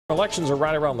Elections are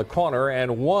right around the corner,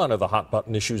 and one of the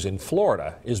hot-button issues in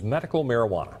Florida is medical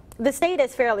marijuana. The state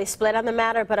is fairly split on the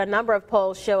matter, but a number of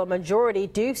polls show a majority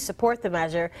do support the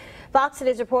measure. Fox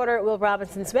News reporter Will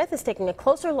Robinson-Smith is taking a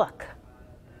closer look.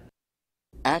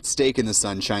 At stake in the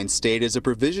Sunshine State is a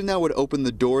provision that would open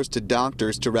the doors to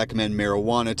doctors to recommend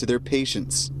marijuana to their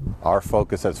patients. Our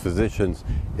focus as physicians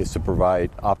is to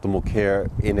provide optimal care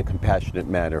in a compassionate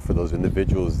manner for those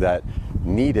individuals that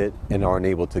need it and aren't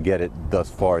able to get it thus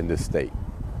far in this state.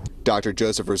 Dr.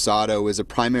 Joseph Rosado is a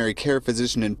primary care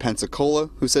physician in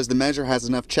Pensacola who says the measure has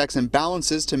enough checks and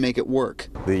balances to make it work.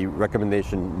 The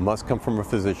recommendation must come from a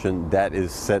physician that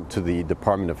is sent to the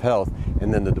Department of Health,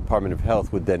 and then the Department of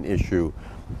Health would then issue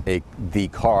the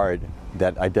card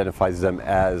that identifies them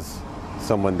as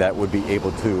someone that would be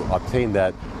able to obtain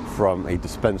that from a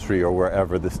dispensary or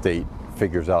wherever the state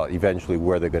figures out eventually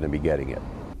where they're going to be getting it.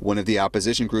 One of the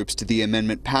opposition groups to the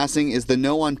amendment passing is the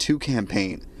No on 2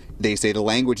 campaign. They say the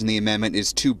language in the amendment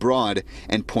is too broad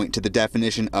and point to the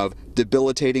definition of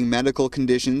debilitating medical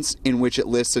conditions, in which it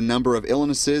lists a number of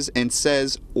illnesses and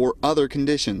says, or other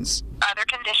conditions. Other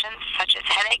conditions such as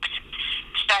headaches,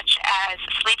 such as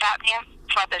sleep apnea,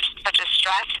 such as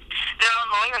stress. Their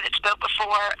own lawyer that spoke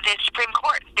before the Supreme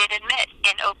Court did admit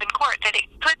in open court that it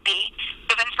could be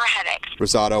given for headaches.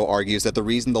 Rosado argues that the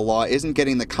reason the law isn't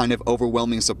getting the kind of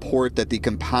overwhelming support that the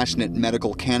Compassionate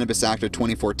Medical Cannabis Act of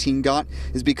 2014 got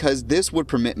is because this would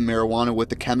permit marijuana with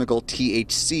the chemical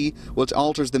THC, which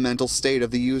alters the mental state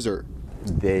of the user.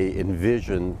 They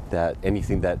envision that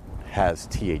anything that has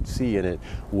THC in it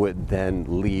would then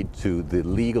lead to the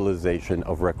legalization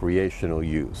of recreational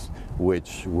use,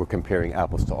 which we're comparing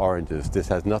apples to oranges. This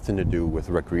has nothing to do with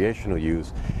recreational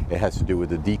use. It has to do with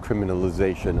the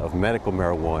decriminalization of medical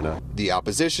marijuana. The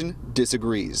opposition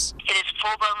disagrees. It is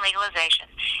full-blown legalization.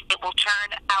 It will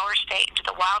turn our state into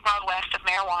the wild, wild west of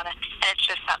marijuana, and it's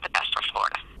just not the best for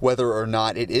Florida. Whether or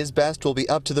not it is best will be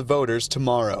up to the voters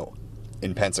tomorrow.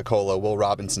 In Pensacola, Will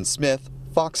Robinson-Smith,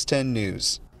 Fox 10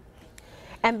 News.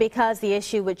 And because the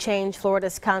issue would change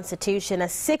Florida's constitution, a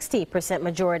 60%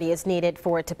 majority is needed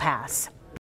for it to pass.